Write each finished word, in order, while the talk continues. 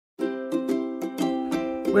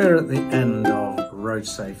We're at the end of Road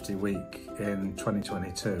Safety Week in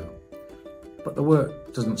 2022, but the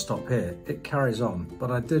work doesn't stop here, it carries on.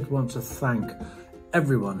 But I did want to thank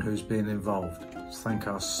everyone who's been involved, thank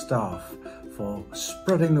our staff for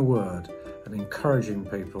spreading the word and encouraging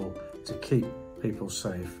people to keep people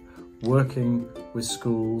safe, working with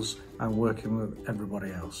schools and working with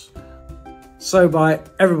everybody else. So by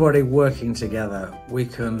everybody working together, we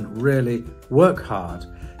can really work hard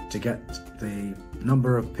to get the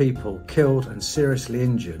number of people killed and seriously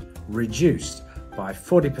injured reduced by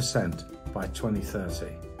 40% by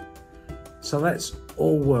 2030. So let's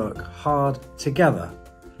all work hard together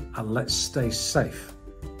and let's stay safe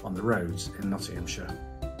on the roads in Nottinghamshire.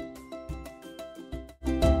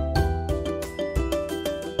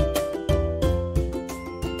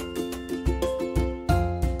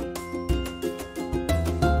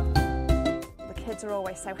 Kids are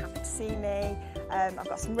always so happy to see me. I've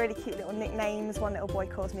got some really cute little nicknames. One little boy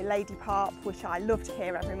calls me Lady Pop, which I love to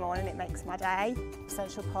hear every morning. It makes my day.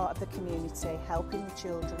 Essential part of the community, helping the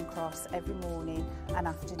children cross every morning and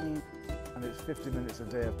afternoon. And it's 50 minutes a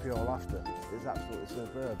day of pure laughter. It's absolutely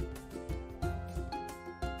superb.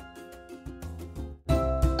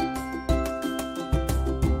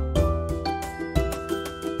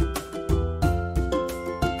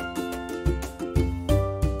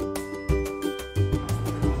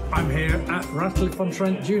 I'm here at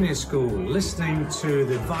Radcliffe-on-Trent Junior School, listening to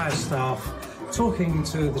the VIA staff talking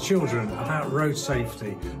to the children about road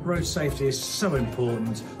safety. Road safety is so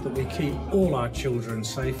important that we keep all our children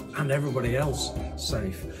safe and everybody else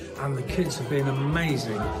safe. And the kids have been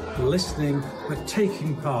amazing, listening but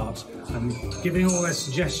taking part and giving all their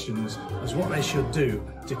suggestions as what they should do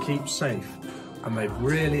to keep safe. And they've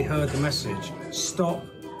really heard the message: stop,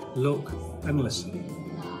 look and listen.